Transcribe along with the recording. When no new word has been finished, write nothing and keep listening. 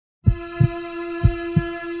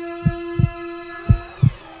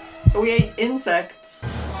We ate insects.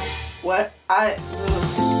 What?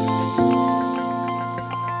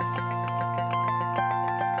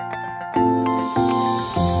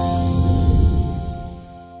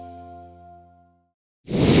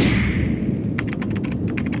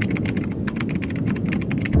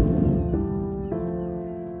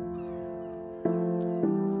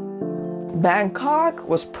 Bangkok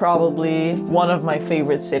was probably one of my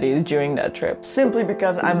favorite cities during that trip, simply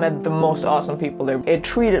because I met the most awesome people there. It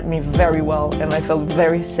treated me very well and I felt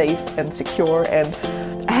very safe and secure and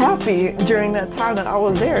happy during that time that I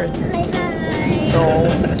was there. So,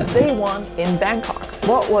 day one in Bangkok.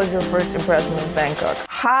 What was your first impression of Bangkok?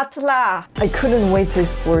 Hot la! I couldn't wait to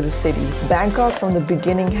explore the city. Bangkok from the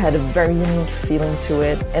beginning had a very unique feeling to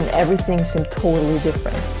it and everything seemed totally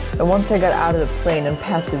different. And once I got out of the plane and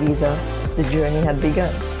passed the visa, the journey had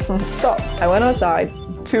begun. So, I went outside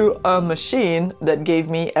to a machine that gave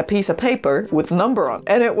me a piece of paper with a number on it.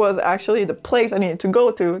 And it was actually the place I needed to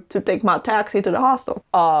go to take my taxi to the hostel.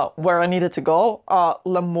 Where I needed to go?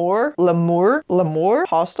 L'amour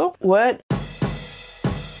hostel? What?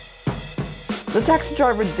 The taxi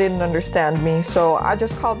driver didn't understand me, so I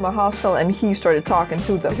just called my hostel and he started talking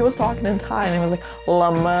to them. He was talking in Thai and he was like,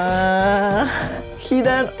 Lama. He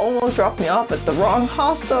then almost dropped me off at the wrong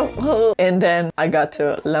hostel. And then I got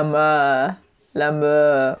to Lama,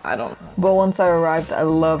 I don't know. But once I arrived, I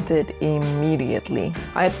loved it immediately.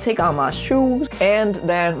 I had to take out my shoes and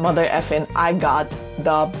then mother effing, I got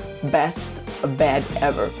the best bed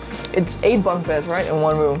ever. It's 8 bunk beds, right, in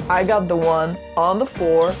one room. I got the one on the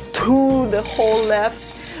floor to the whole left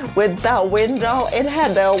with that window. It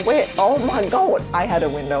had a window. Oh my god, I had a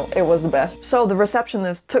window. It was the best. So the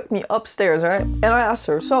receptionist took me upstairs, right? And I asked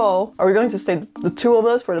her, so are we going to stay the two of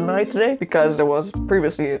us for the night today? Because there was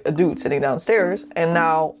previously a dude sitting downstairs and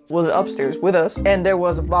now was upstairs with us. And there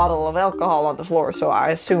was a bottle of alcohol on the floor. So I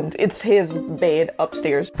assumed it's his bed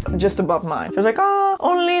upstairs, just above mine. She was like,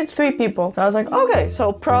 only 3 people. So I was like, okay,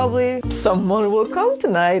 so probably someone will come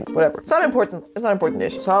tonight. Whatever. It's not important. It's not an important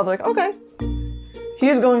issue. So I was like, okay.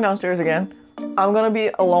 He's going downstairs again. I'm gonna be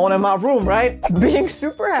alone in my room, right? Being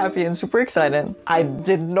super happy and super excited. I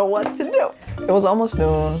didn't know what to do. It was almost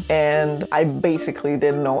noon and I basically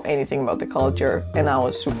didn't know anything about the culture and I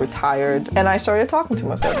was super tired. And I started talking to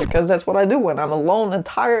myself because that's what I do when I'm alone and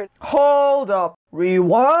tired. Hold up,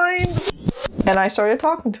 rewind. And I started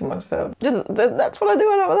talking to myself. That's what I do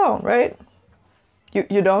when I'm alone, right?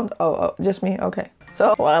 You don't? Oh, just me? Okay.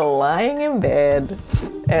 So while lying in bed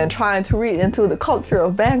and trying to read into the culture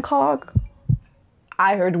of Bangkok,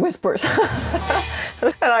 I heard whispers.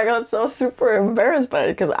 And I got so super embarrassed by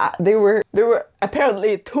it because they were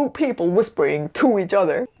apparently 2 people whispering to each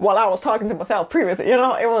other while I was talking to myself previously. You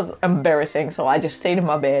know, it was embarrassing. So I just stayed in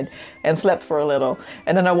my bed and slept for a little.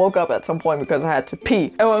 And then I woke up at some point because I had to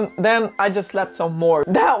pee. And then I just slept some more.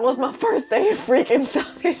 That was my first day in freaking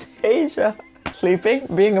Southeast Asia. Sleeping,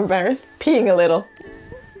 being embarrassed, peeing a little.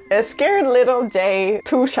 A scared little Jay,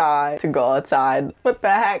 too shy to go outside. What the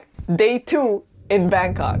heck? Day 2 in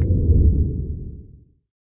Bangkok.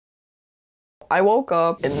 I woke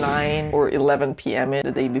up at 9 or 11 p.m. the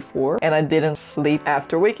day before and I didn't sleep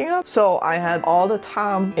after waking up. So I had all the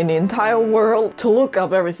time in the entire world to look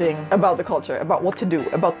up everything about the culture, about what to do,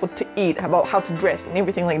 about what to eat, about how to dress and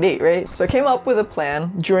everything like that, right? So I came up with a plan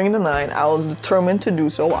during the night. I was determined to do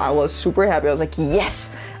so. I was super happy. I was like,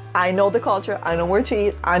 yes! I know the culture, I know where to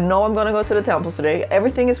eat, I know I'm gonna go to the temples today,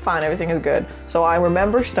 everything is fine, everything is good. So I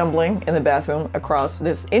remember stumbling in the bathroom across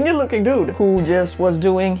this Indian looking dude who just was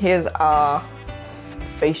doing his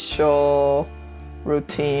facial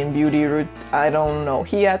routine, beauty routine, I don't know.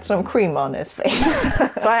 He had some cream on his face.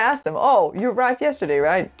 So I asked him, oh, you arrived yesterday,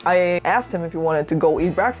 right? I asked him if he wanted to go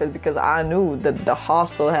eat breakfast because I knew that the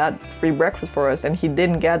hostel had free breakfast for us and he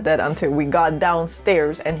didn't get that until we got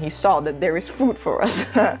downstairs and he saw that there is food for us.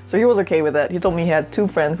 So he was okay with that. He told me he had 2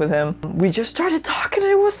 friends with him. We just started talking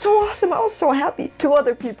and it was so awesome. I was so happy. 2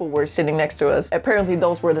 other people were sitting next to us. Apparently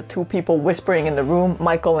those were the 2 people whispering in the room,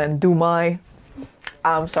 Michael and Dumai.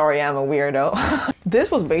 I'm sorry, I'm a weirdo. This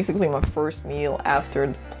was basically my first meal after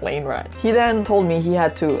the plane ride. He then told me he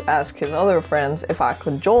had to ask his other friends if I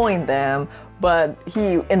could join them, but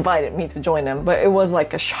he invited me to join them. But it was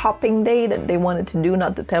like a shopping day that they wanted to do,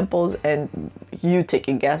 not the temples, and you take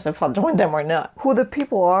a guess if I'll join them or not. Who the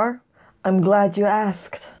people are? I'm glad you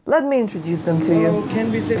asked. Let me introduce them to you.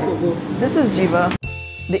 Can we say for both? This is Jheeva,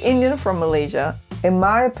 the Indian from Malaysia. In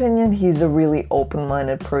my opinion, he's a really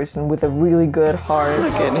open-minded person with a really good heart.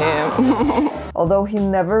 Look at him. Although he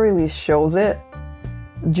never really shows it.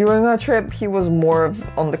 During our trip, he was more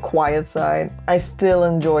on the quiet side. I still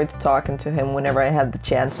enjoyed talking to him whenever I had the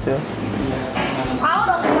chance to.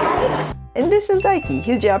 And this is Daiki.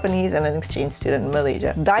 He's Japanese and an exchange student in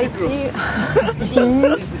Malaysia. Daiki,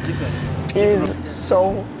 he is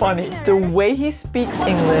so funny. The way he speaks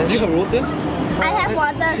English. Do you have water? I have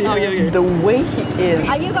water. Oh, yeah. The way he is.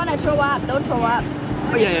 Are you gonna throw up? Don't throw up.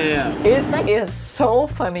 Oh, yeah. It is so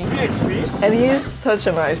funny. And he is such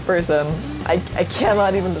a nice person. I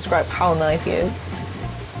cannot even describe how nice he is.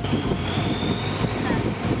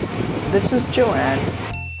 This is Joanne,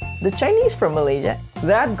 the Chinese from Malaysia.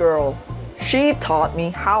 That girl, she taught me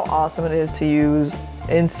how awesome it is to use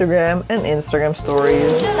Instagram and Instagram stories.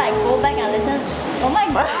 You should like go back and listen. Oh my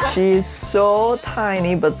god. She's so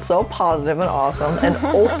tiny but so positive and awesome and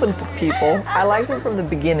open to people. I liked her from the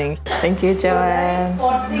beginning. Thank you, Joanne.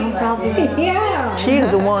 No problem. Yeah. She's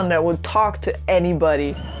the one that would talk to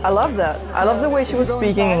anybody. I love that. I love the way she was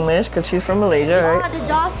speaking English because she's from Malaysia, right? Oh, the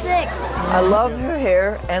joysticks. I love her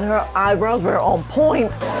hair and her eyebrows were on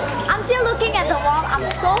point. I'm still looking at the wall. I'm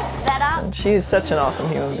so fed up. She is such an awesome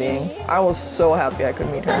human being. I was so happy I could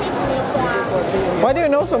meet her. Why do you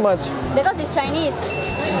know so much? Because it's Chinese.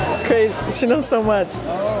 It's crazy. She knows so much.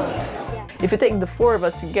 If you take the four of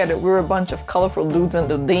us together, we were a bunch of colorful dudes and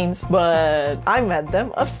dudeens, but I met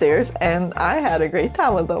them upstairs and I had a great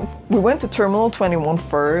time with them. We went to Terminal 21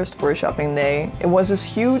 first for a shopping day. It was this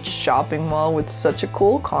huge shopping mall with such a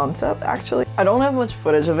cool concept, actually. I don't have much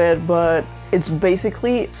footage of it, but it's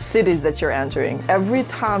basically cities that you're entering. Every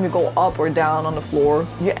time you go up or down on the floor,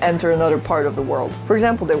 you enter another part of the world. For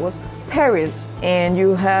example, there was Paris, and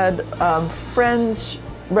you had French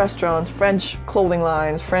restaurants, French clothing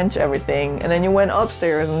lines, French everything, and then you went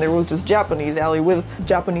upstairs and there was this Japanese alley with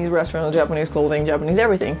Japanese restaurants, Japanese clothing, Japanese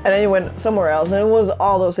everything, and then you went somewhere else and it was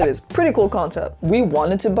all those cities. Pretty cool concept. We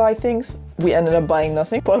wanted to buy things. We ended up buying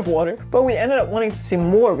nothing but water, but we ended up wanting to see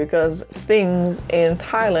more because things in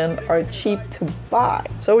Thailand are cheap to buy.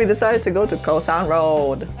 So we decided to go to Khao San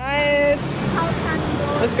Road. Nice.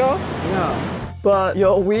 Let's go. Yeah. But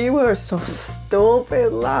yo, we were so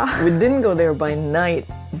stupid lah. We didn't go there by night,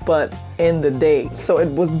 but in the day. So it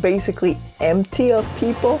was basically empty of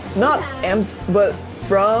people. Not empty, but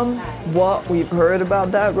from what we've heard about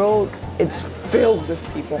that road, it's filled with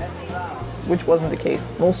people, which wasn't the case.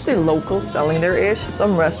 Mostly locals selling their ish,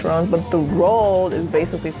 some restaurants, but the road is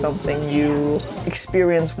basically something you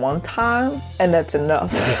experience one time and that's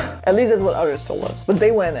enough. At least that's what others told us. But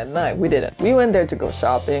they went at night, we didn't. We went there to go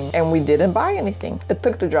shopping and we didn't buy anything. The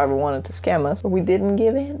tuk-tuk driver wanted to scam us, but we didn't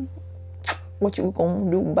give in. What you gonna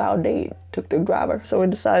do about that, tuk-tuk driver? So we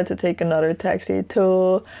decided to take another taxi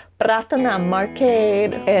to Pratana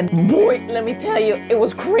Market, and boy, let me tell you, it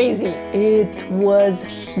was crazy. It was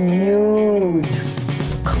huge.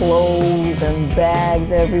 Clothes and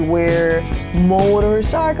bags everywhere.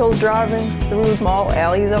 Motorcycles driving through small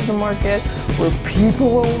alleys of the market where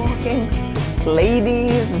people were walking.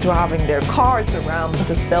 Ladies driving their carts around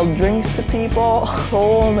to sell drinks to people.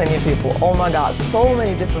 So many people, oh my god, so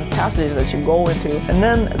many different passages that you go into. And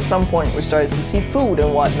then at some point we started to see food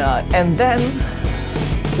and whatnot. And then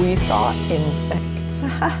we saw insects.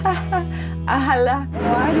 Ahala.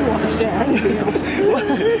 Why do you watch that?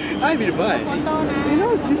 I will buy. You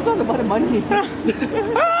know, it's not about the money.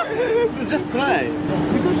 Just try.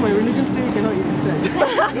 Because my religion says you cannot eat insects.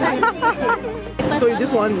 So you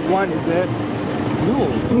just want one, is it? No.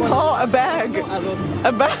 No, a bag.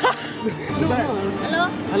 A bag. Hello?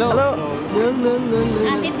 Hello? No.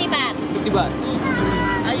 50 baht. 50 baht.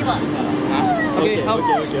 How you want? Okay,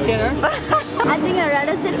 okay. I think I'd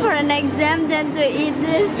rather sit for an exam than to eat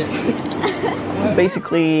this.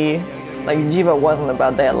 Basically, like Jheeva wasn't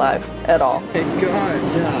about that life at all. God,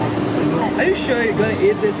 yeah. Are you sure you're gonna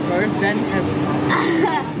eat this first, then have it?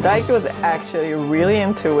 Daiki was actually really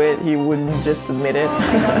into it. He wouldn't just admit it.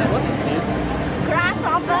 What is this?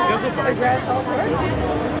 Grasshopper.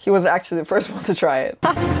 Grasshopper? He was actually the first one to try it.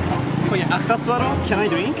 Oh yeah, after swallow, can I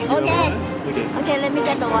drink? Okay. Okay, let me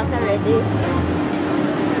get the water ready.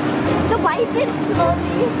 Just bite it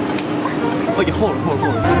slowly. Okay, hold. I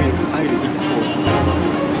will eat whole.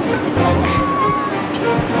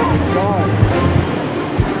 God.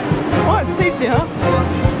 Oh, it's tasty, huh?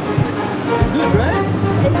 Good, right?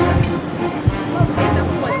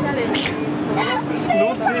 No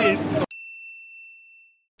taste.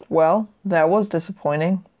 Well, that was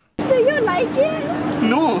disappointing. Do you like it?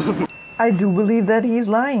 No. I do believe that he's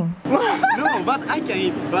lying. No, but I can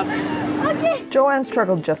eat, but... Okay. Joanne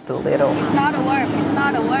struggled just a little. It's not a worm. It's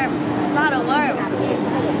not a worm. It's not a worm.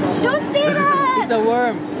 Don't say that! It's a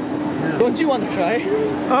worm. Yeah. Don't you want to try?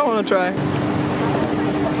 I want to try.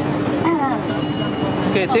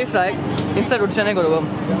 Okay, it tastes like inside roti canai got a worm.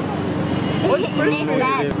 What's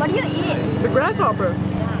that? What do you eat? The grasshopper.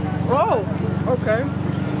 Oh, okay.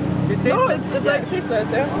 No, it's like tasteless,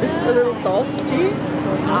 yeah. It's a little salty.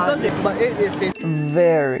 But it is tasty.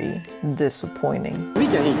 Very disappointing. We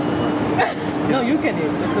can eat. No, you can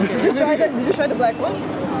eat. It's okay. Did you try the black one?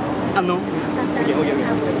 No. Okay.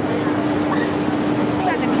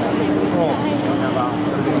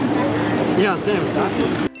 Yeah, same.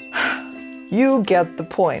 You get the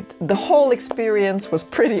point. The whole experience was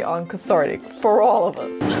pretty uncathartic for all of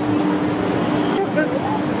us.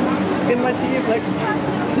 In my teeth, like.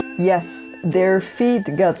 Yes, their feet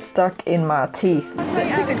got stuck in my teeth.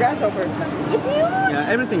 Take the grasshopper. It's huge! Yeah,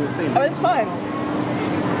 everything is the same. Oh, it's fine.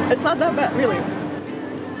 It's not that bad, really.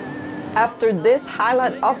 After this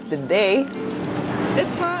highlight of the day,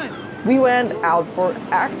 It's fine. we went out for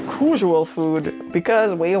actual food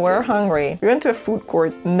because we were hungry. We went to a food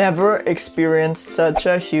court. Never experienced such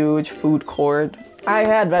a huge food court. I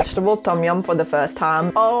had vegetable tom yum for the first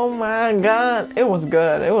time. Oh my god, it was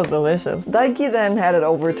good. It was delicious. Daiki then headed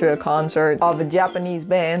over to a concert of a Japanese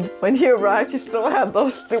band. When he arrived, he still had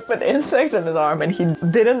those stupid insects in his arm and he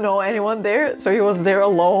didn't know anyone there. So he was there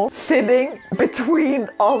alone, sitting between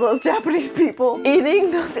all those Japanese people,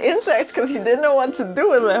 eating those insects because he didn't know what to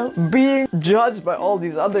do with them. Being judged by all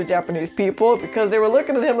these other Japanese people because they were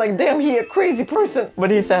looking at him like, damn, he a crazy person.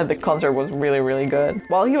 But he said the concert was really good.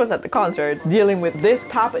 While he was at the concert, dealing with this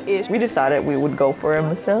type of issue, we decided we would go for a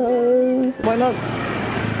massage. Why not?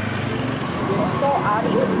 So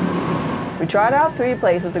we tried out 3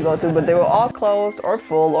 places to go to, but they were all closed or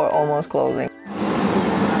full or almost closing.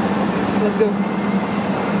 Let's go.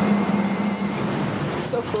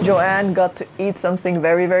 So cool. Joanne got to eat something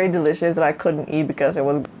very delicious that I couldn't eat because it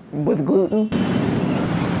was with gluten.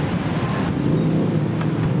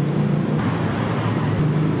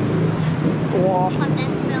 Wow.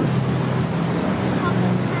 Condensed milk.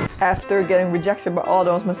 After getting rejected by all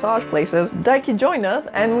those massage places, Daiki joined us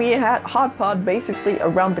and we had hot pot basically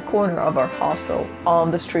around the corner of our hostel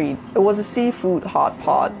on the street. It was a seafood hot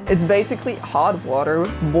pot. It's basically hot water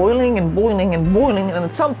boiling and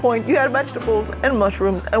at some point you had vegetables and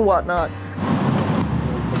mushrooms and whatnot.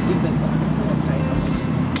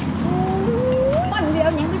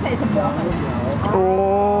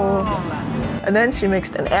 Oh. And then she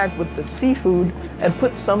mixed an egg with the seafood and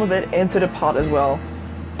put some of it into the pot as well.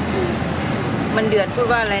 มันเดือดพูด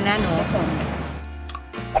ว่าอะไรนะหนู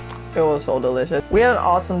It was so delicious. We had an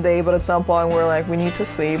awesome day, but at some point we were like, we need to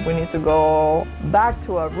sleep. We need to go back to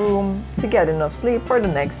our room to get enough sleep for the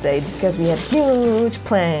next day because we had huge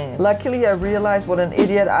plans. Luckily, I realized what an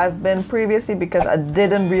idiot I've been previously because I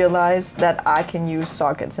didn't realize that I can use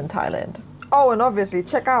sockets in Thailand. Oh, and obviously,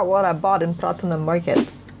 check out what I bought in Pratana Market.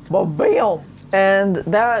 Bam! And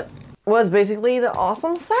that was basically the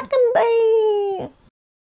awesome second day.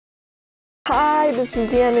 Hi, this is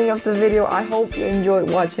the ending of the video. I hope you enjoyed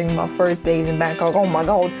watching my first days in Bangkok. Oh my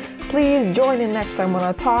god. Please join in next time when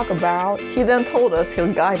I talk about... He then told us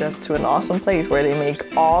he'll guide us to an awesome place where they make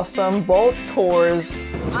awesome boat tours.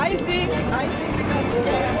 I think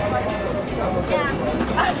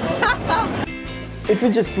if you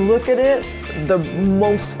just look at it, the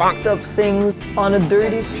most fucked up things on a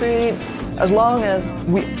dirty street, as long as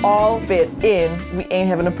we all fit in, we ain't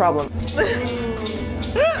having a problem.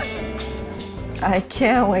 I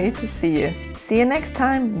can't wait to see you. See you next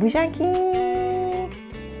time. Bujaki!